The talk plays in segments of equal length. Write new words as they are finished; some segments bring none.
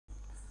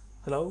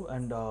Hello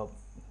and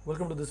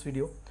welcome to this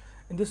video.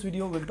 In this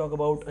video we'll talk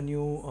about a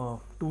new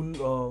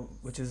tool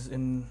which is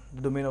in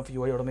the domain of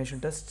UI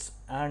automation tests,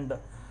 and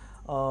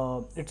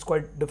it's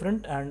quite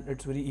different and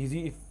it's very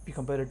easy if we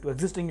compare it to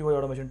existing UI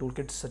automation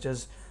toolkits such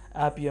as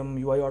Appium,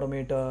 UI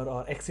Automator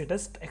or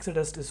XCTest.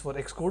 XCTest is for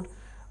Xcode,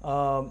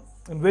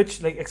 in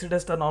which like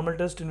XCTest are normal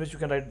test in which you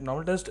can write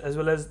normal test as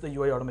well as the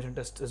UI automation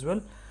tests as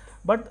well,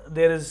 but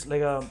there is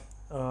like a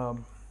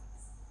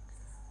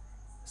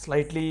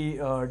slightly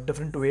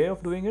different way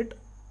of doing it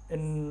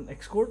in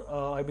Xcode.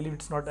 I believe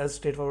it's not as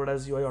straightforward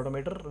as UI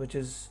Automator, which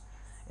is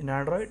in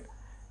Android.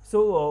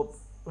 So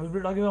we'll be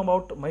talking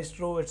about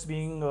Maestro. It's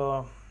being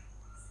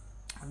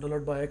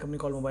developed by a company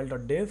called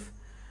mobile.dev,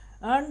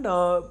 and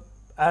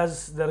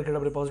as their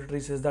GitHub repository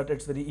says that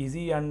it's very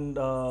easy, and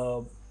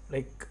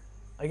like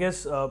I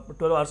guess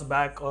 12 hours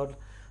back or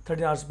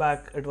 13 hours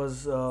back it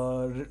was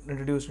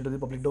introduced into the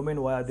public domain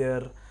via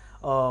their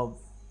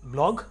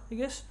blog, I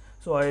guess.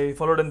 So I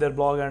followed in their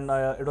blog, and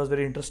it was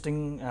very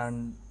interesting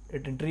and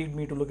it intrigued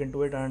me to look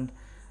into it, and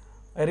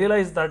I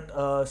realized that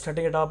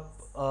setting it up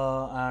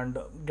and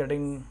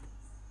getting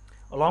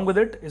along with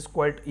it is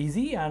quite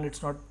easy and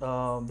it's not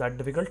that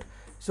difficult.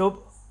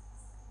 So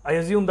I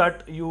assume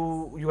that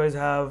you guys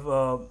have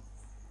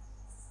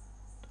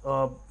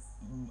a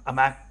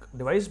Mac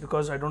device,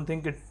 because I don't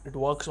think it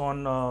works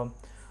on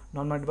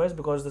non-Mac device,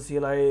 because the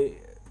CLI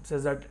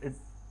says that it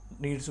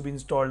needs to be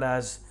installed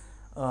as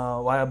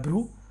via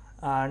brew,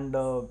 and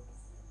the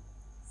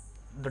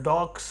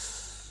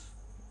docs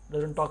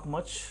doesn't talk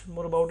much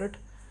more about it.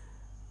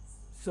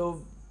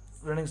 So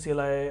running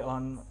CLI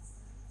on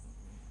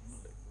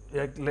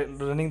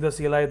running the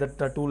CLI, that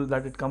the tool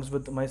that it comes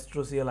with,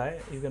 Maestro CLI,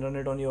 you can run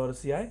it on your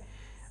CI,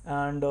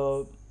 and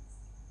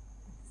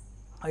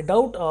I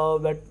doubt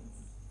that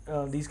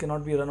these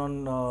cannot be run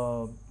on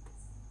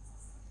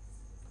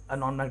a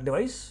non-Mac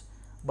device,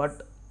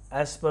 but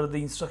as per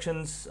the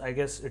instructions I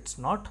guess it's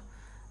not,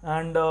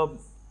 and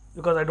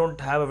because I don't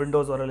have a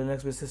Windows or a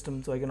Linux based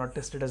system, so I cannot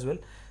test it as well.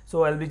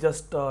 So I'll be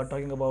just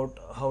talking about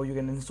how you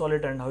can install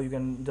it and how you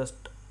can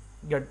just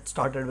get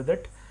started with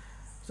it.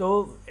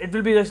 So it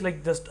will be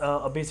just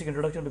a basic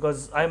introduction,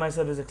 because I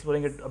myself is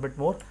exploring it a bit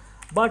more,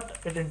 but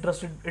it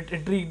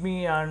intrigued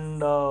me,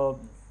 and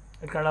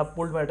it kind of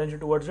pulled my attention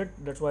towards it.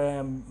 That's why I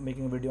am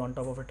making a video on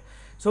top of it.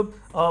 So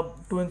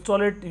to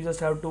install it, you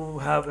just have to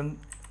have a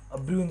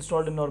brew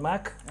installed in your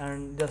Mac,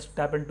 and just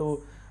tap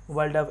into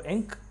mobile.dev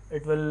Inc.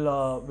 It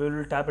will we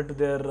will tap into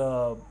their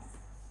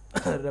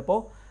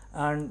repo,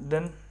 and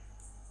then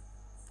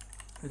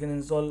you can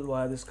install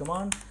via this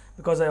command.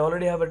 Because I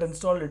already have it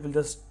installed, it will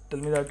just tell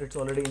me that it's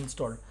already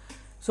installed.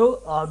 So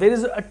there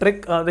is a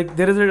trick, like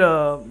there is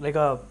like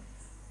a,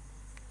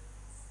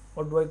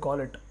 what do I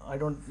call it? I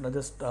don't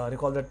just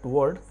recall that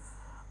word,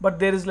 but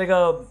there is like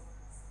a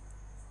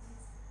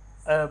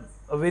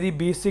very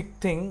basic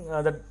thing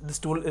that this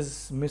tool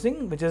is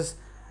missing, which is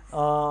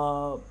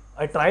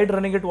I tried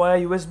running it via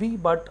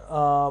USB, but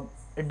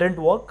it didn't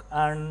work,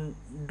 and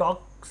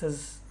doc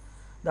says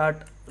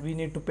that we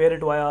need to pair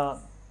it via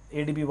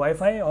Adb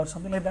Wi-Fi or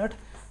something like that.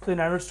 So in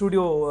Android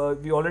Studio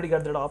we already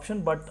got that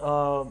option, but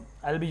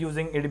I'll be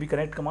using Adb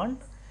Connect command.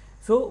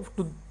 So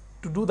to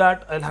do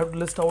that, I'll have to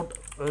list out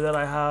whether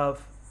I have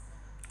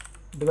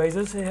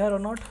devices here or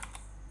not.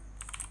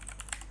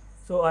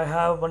 So I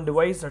have one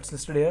device that's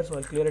listed here, so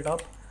I'll clear it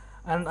up,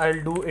 and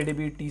I'll do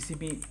Adb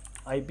TCP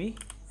IP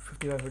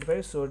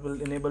 5555, so it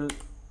will enable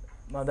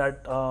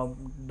that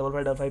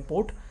 5555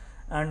 port,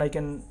 and I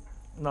can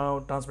now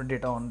transmit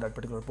data on that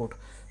particular port.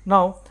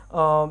 Now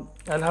I'll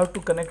have to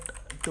connect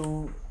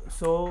to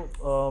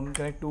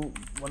connect to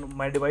one of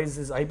my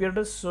device's IP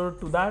address. So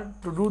to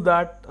do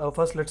that,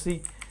 first let's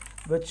see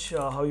which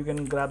how you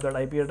can grab that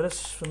IP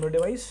address from your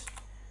device.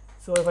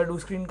 So if I do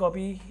screen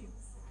copy,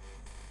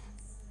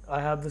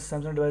 I have this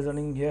Samsung device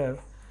running here.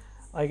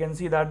 I can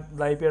see that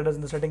the IP address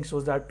in the settings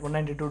shows that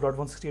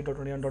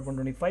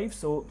 192.168.21.125.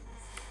 So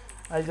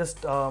I'll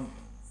just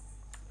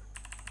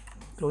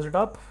close it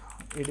up.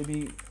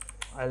 Adb,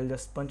 I'll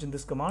just punch in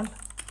this command,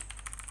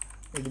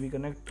 Adb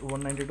Connect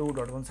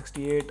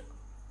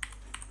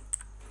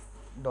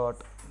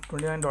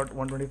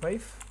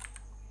 192.168.29.125,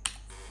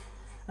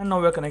 and now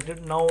we are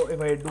connected. Now if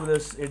I do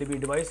this Adb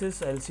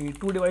devices, I'll see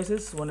two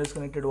devices. One is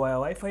connected via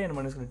Wi-Fi and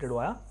one is connected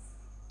via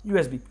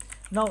USB.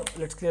 Now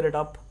let's clear it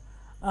up,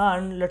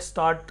 and let's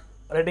start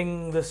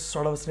writing this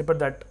sort of snippet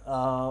that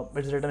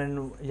is written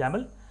in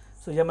YAML.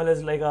 So YAML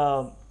is like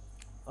a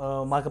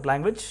markup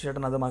language, yet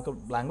another markup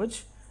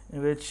language,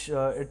 in which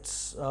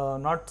it's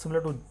not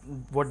similar to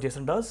what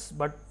JSON does,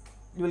 but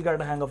you will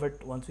get a hang of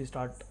it once we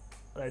start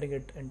writing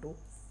it into.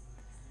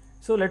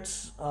 So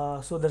let's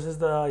so this is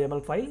the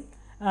YAML file,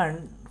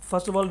 and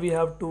first of all we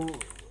have to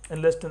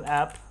enlist an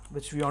app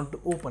which we want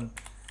to open.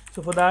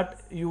 So for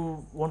that,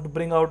 you want to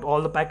bring out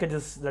all the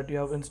packages that you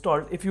have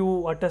installed. If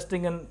you are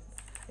testing an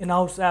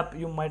in-house app,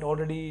 you might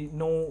already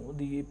know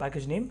the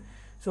package name.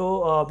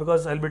 So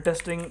because I'll be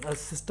testing a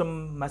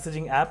system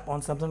messaging app on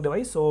Samsung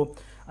device, so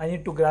I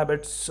need to grab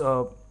its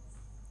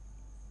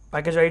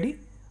package ID.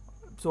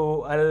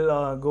 So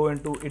I'll go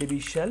into Adb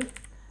shell,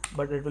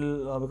 but it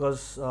will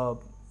because I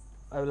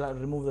will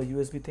remove the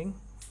USB thing,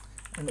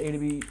 and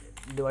Adb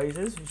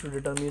devices, we should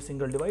return me a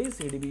single device.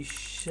 Adb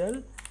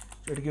shell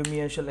should give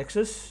me a shell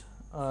access.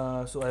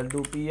 So I'll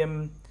do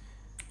pm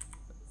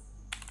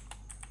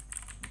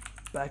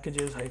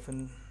packages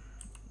hyphen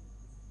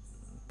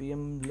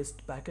pm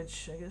list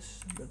package, I guess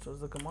that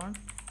was the command,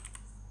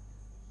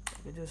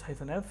 packages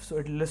hyphen f. So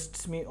it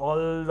lists me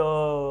all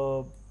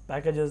the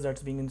packages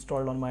that's being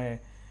installed on my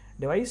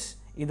device.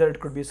 Either it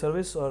could be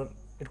service, or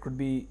it could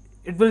be,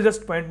 it will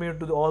just point me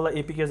to all the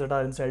APKs that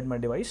are inside my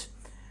device,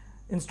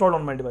 installed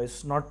on my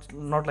device,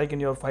 not like in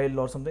your file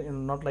or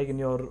something, not like in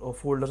your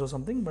folders or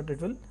something, but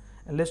it will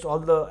list all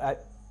the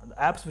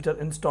apps which are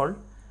installed.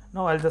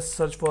 Now I'll just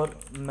search for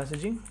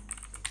messaging,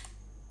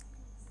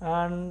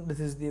 and this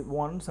is the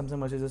one, Samsung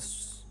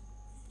messages.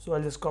 So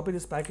I'll just copy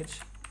this package,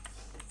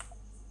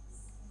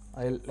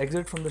 I'll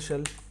exit from the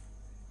shell,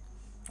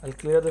 I'll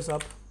clear this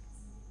up.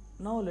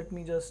 Now let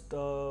me just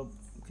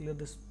clear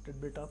this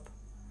bit up,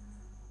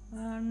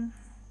 and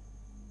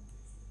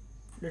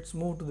let's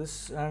move to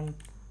this and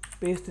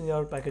paste in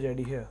your package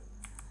ID here.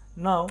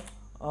 Now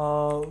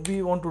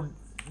we want to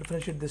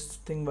differentiate this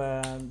thing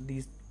by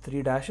these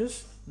 3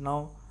 dashes.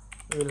 Now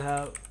we will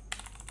have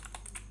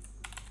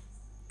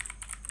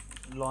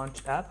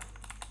launch app,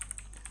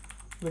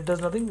 which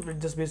does nothing, it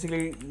just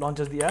basically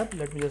launches the app.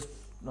 Let me just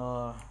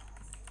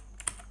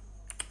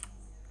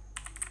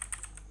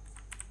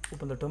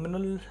open the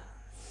terminal,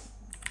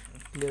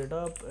 clear it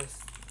up,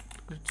 let's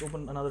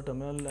open another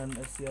terminal and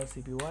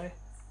strcpy,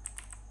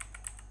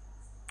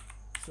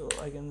 so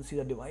I can see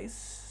the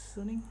device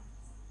running.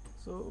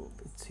 So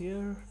it's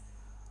here.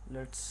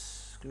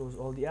 Let's close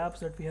all the apps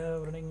that we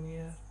have running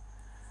here.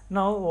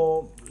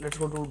 Now let's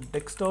go to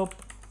desktop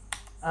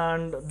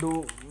and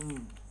do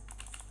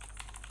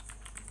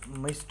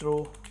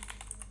Maestro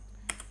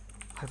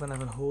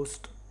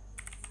 -host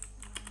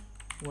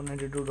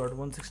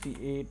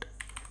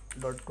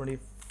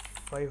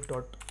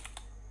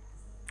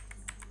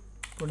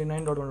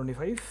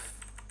 192.168.25.29.125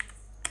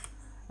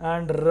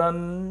 and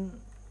run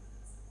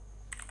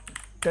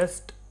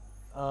test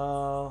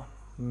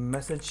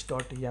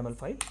message.yaml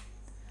file.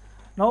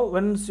 Now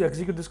once you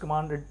execute this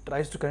command, it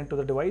tries to connect to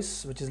the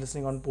device which is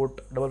listening on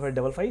port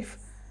 5555,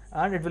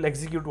 and it will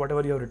execute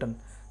whatever you have written.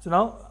 So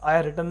now I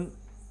have written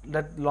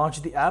that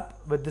launch the app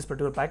with this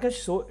particular package,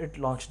 so it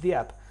launched the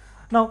app.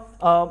 Now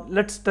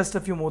let's test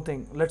a few more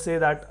things. Let's say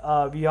that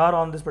we are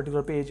on this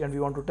particular page and we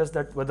want to test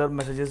that whether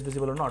message is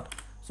visible or not.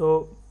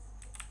 So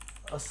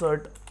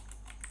assert,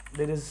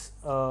 there is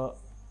a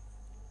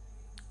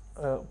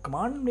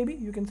command, maybe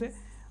you can say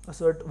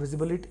assert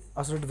visibility,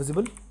 assert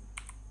visible,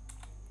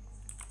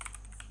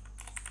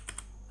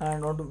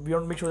 and we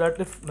want to make sure that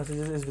if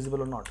messages is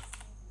visible or not.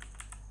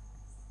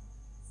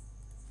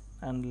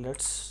 And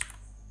let's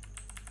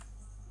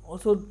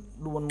also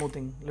do one more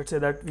thing. Let's say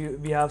that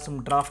we have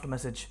some draft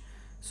message,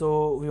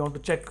 so we want to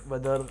check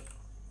whether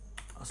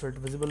assert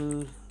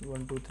visible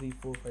 1 2 3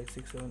 4 5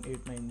 6 7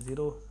 8 9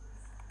 0,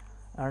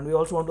 and we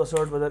also want to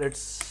assert whether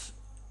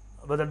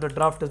the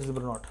draft is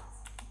visible or not.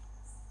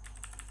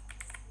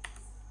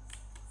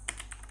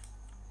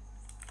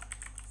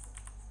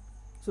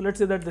 So let's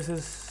say that this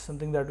is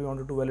something that we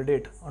wanted to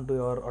validate onto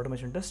your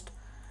automation test,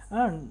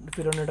 and if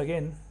we run it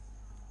again,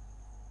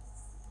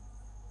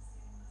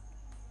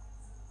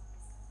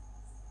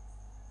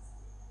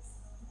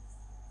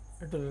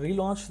 it will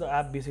relaunch the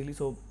app basically,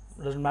 so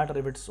it doesn't matter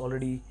if it's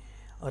already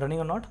running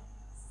or not.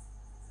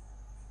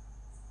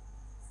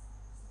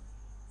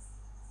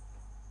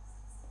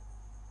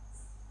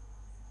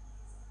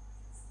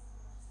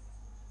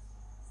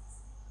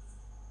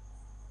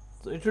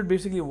 So it should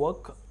basically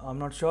work. I'm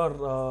not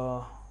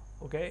sure.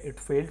 Okay, it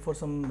failed for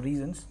some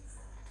reasons.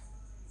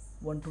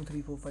 1 2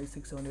 3 4 5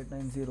 6 7 8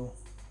 9 0.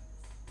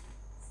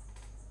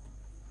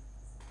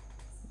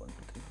 1 2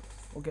 3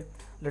 4. Okay,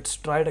 let's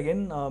try it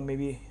again.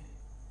 Maybe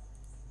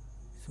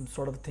some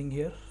sort of thing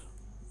here.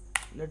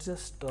 Let's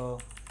just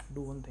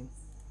do one thing.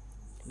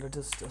 Let's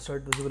just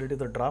assert visibility of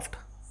the draft.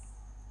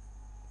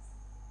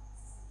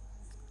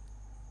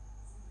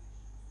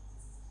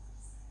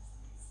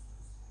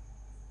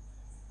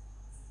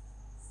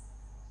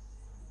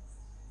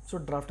 So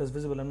draft is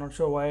visible. I'm not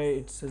sure why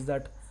it says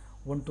that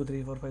 1 2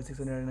 3 4 5 6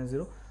 7 8 9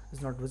 0 is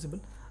not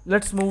visible.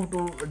 Let's move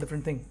to a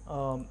different thing.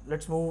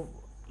 Let's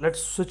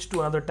switch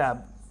to another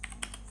tab.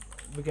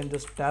 We can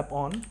just tap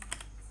on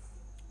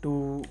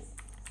to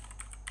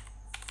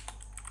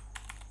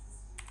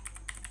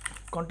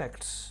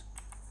contacts,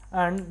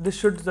 and this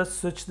should just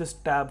switch this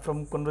tab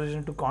from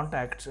conversation to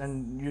contacts,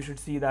 and you should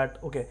see that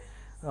okay,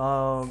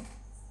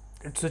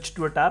 it switched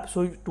to a tab.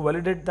 So to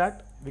validate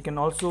that, we can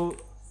also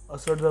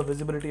assert the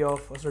visibility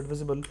of assert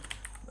visible,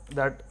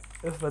 that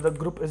if whether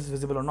group is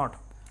visible or not.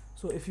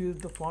 So if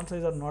the font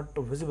size are not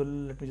visible,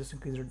 let me just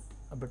increase it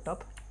a bit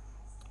up.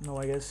 Now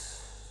I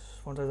guess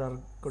font size are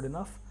good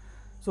enough.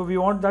 So we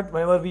want that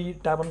whenever we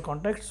tap on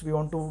contacts, we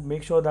want to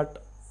make sure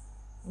that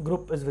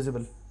group is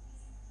visible.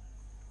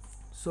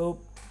 So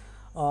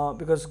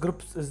because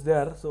groups is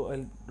there, so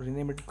I'll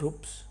rename it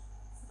groups,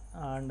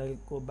 and I'll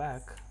go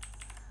back,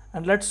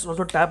 and let's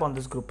also tap on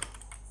this group.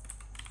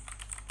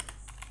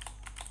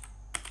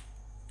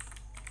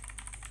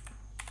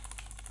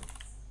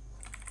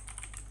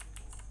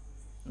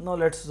 Now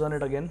let's run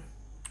it again.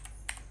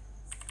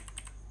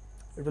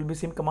 It will be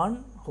same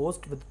command,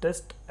 host with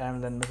test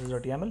and then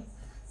message.yaml.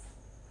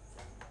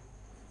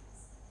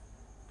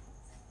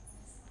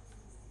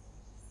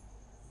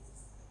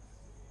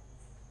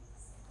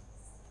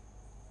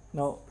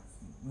 Now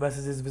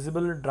message is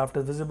visible, draft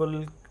is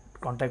visible,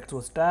 context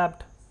was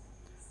tapped,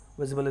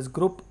 visible is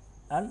group,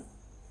 and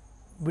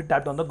we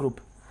tapped on the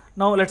group.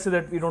 Now let's say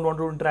that we don't want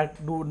to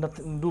interact,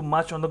 do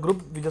much on the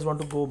group. We just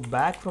want to go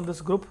back from this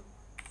group.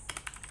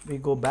 We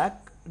go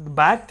back. The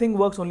back thing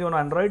works only on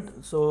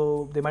Android,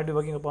 so they might be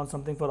working upon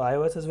something for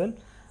iOS as well.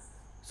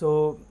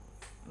 So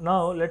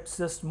now let's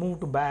just move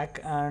to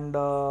back, and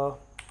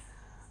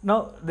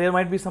now there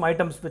might be some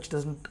items which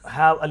doesn't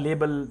have a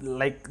label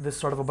like this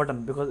sort of a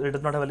button, because it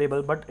does not have a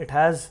label, but it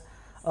has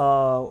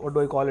what do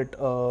I call it,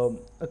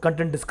 a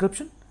content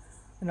description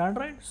in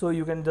Android. So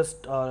you can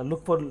just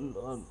look for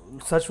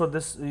search for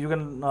this. You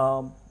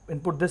can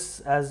input this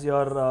as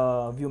your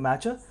view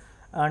matcher,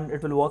 and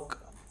it will work.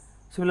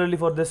 Similarly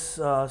for this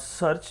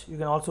search, you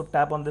can also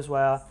tap on this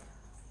via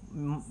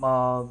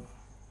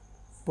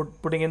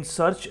putting in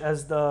search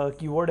as the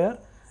keyword here,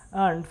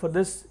 and for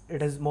this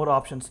it has more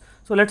options.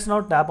 So let's now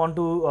tap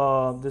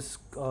onto this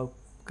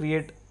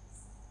create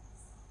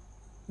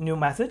new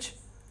message.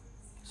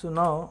 So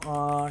now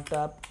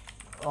tap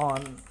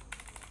on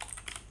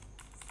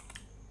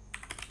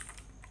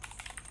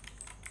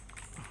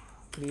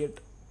create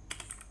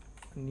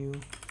new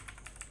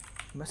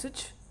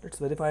message. Let's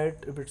verify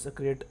it if it's a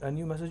create a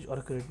new message or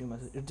a create new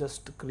message. It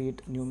just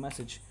create new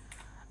message.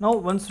 Now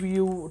once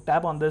you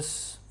tap on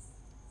this,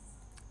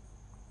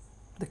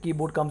 the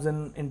keyboard comes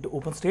into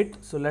open state.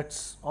 So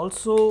let's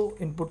also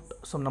input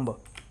some number.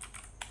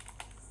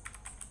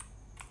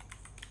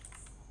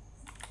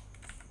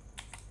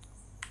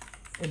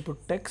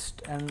 Input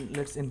text, and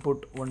let's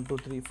input 1 2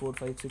 3 4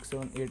 5 6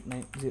 7 8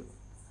 9 0.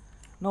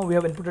 Now we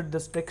have inputted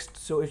this text,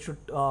 so it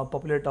should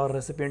populate our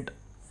recipient.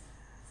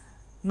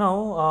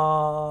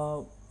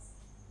 Now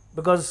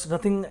because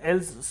nothing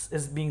else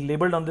is being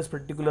labeled on this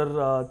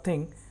particular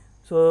thing,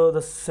 so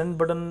the send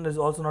button is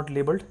also not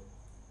labeled.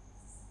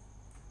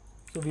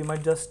 So we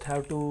might just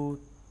have to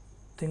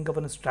think of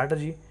a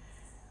strategy,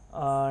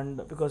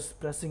 and because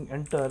pressing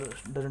enter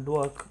doesn't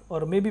work,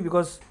 or maybe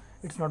because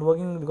it's not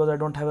working because I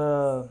don't have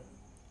a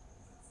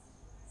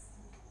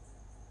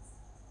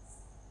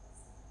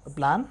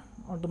plan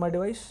onto my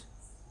device.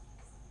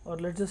 Or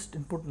let's just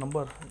input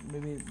number,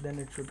 maybe then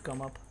it should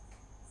come up.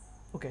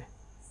 Okay,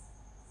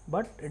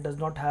 but it does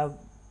not have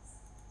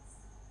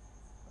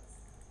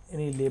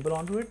any label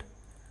onto it,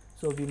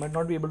 so we might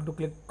not be able to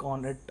click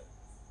on it.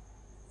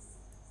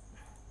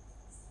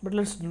 But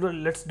let's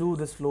do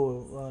this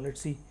flow.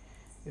 Let's see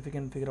if we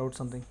can figure out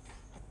something.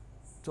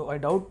 So I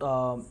doubt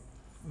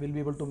we'll be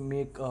able to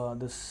make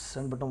this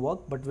send button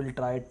work, but we'll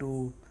try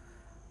to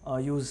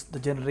use the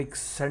generic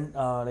send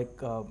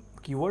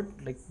keyword,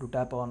 like to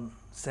tap on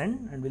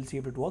send, and we'll see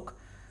if it work.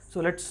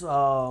 So let's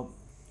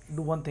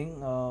do one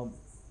thing.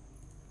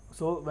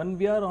 So when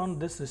we are on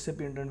this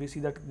recipient and we see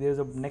that there is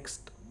a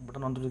next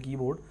button onto the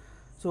keyboard,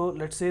 so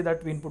let's say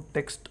that we input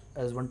text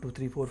as 1 2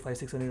 3 4 5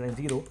 6 7 8 9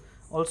 0.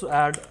 Also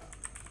add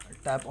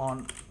tap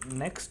on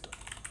next,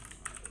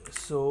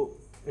 so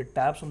it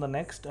taps on the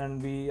next,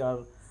 and we are,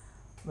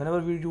 whenever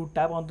we do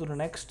tap onto the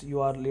next,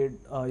 you are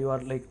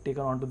like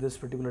taken onto this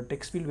particular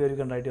text field where you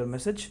can write your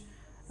message.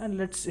 And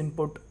let's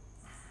input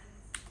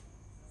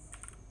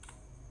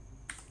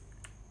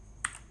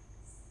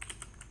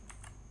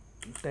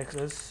text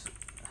as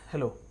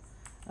hello,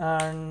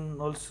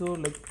 and also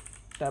like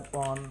tap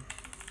on,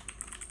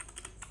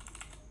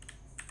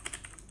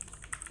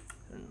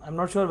 I'm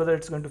not sure whether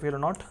it's going to fail or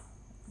not,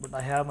 but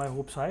I have my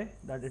hopes high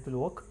that it will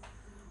work.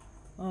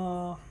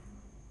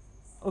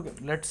 Okay,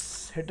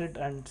 let's hit it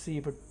and see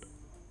if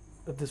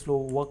this flow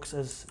works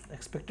as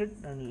expected,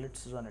 and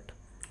let's run it.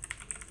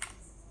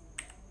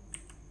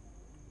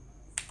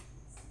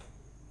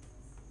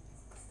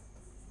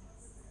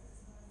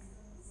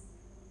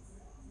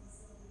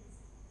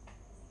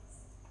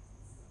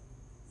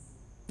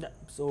 Yeah,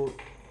 so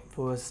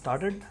flow has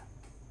started.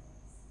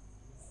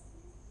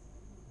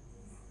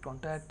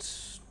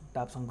 Contacts,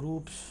 taps on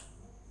groups,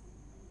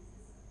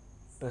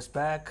 press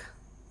back,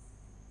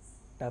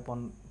 tap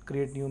on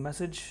create new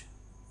message.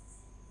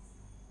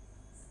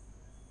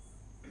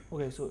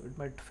 Okay, so it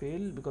might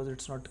fail because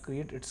it's not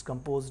create, it's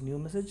compose new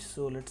message.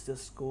 So let's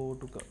just go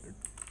to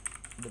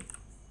the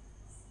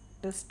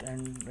test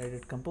and write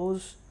it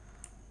compose.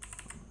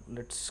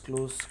 Let's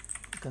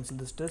cancel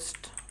this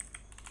test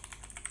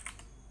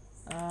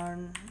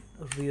and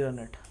rerun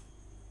it.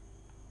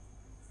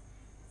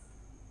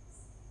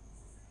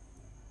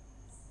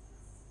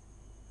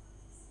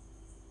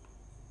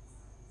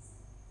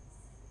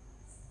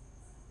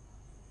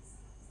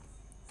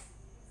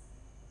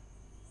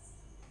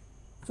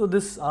 So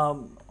this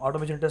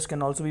automation test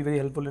can also be very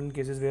helpful in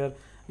cases where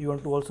you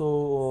want to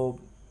also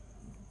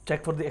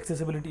check for the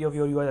accessibility of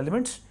your UI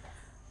elements.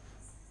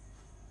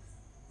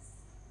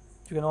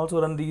 You can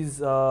also run these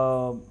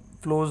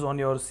flows on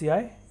your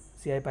CI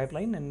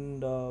pipeline,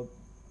 and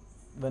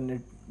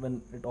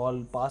when it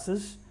all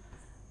passes,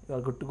 you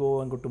are good to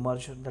go and good to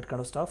merge, that kind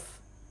of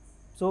stuff.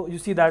 So you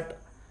see that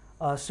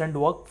send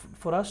work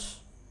for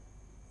us.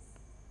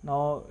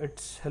 Now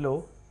it's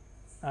hello,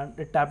 and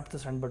it tapped the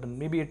send button.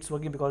 Maybe it's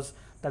working because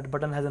that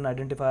button has an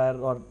identifier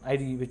or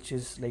ID which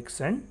is like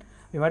send.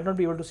 We might not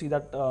be able to see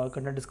that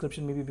content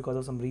description, maybe because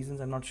of some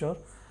reasons, I'm not sure.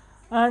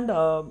 And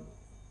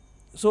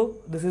so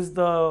this is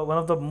the one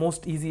of the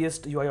most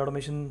easiest UI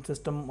automation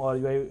system or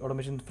UI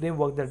automation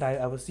framework that I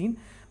ever seen,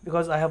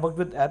 because I have worked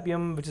with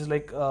Appium, which is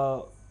like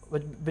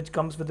which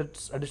comes with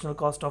its additional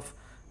cost of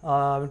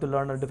having to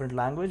learn a different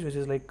language, which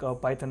is like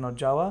Python or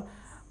Java,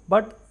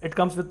 but it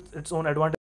comes with its own advantage.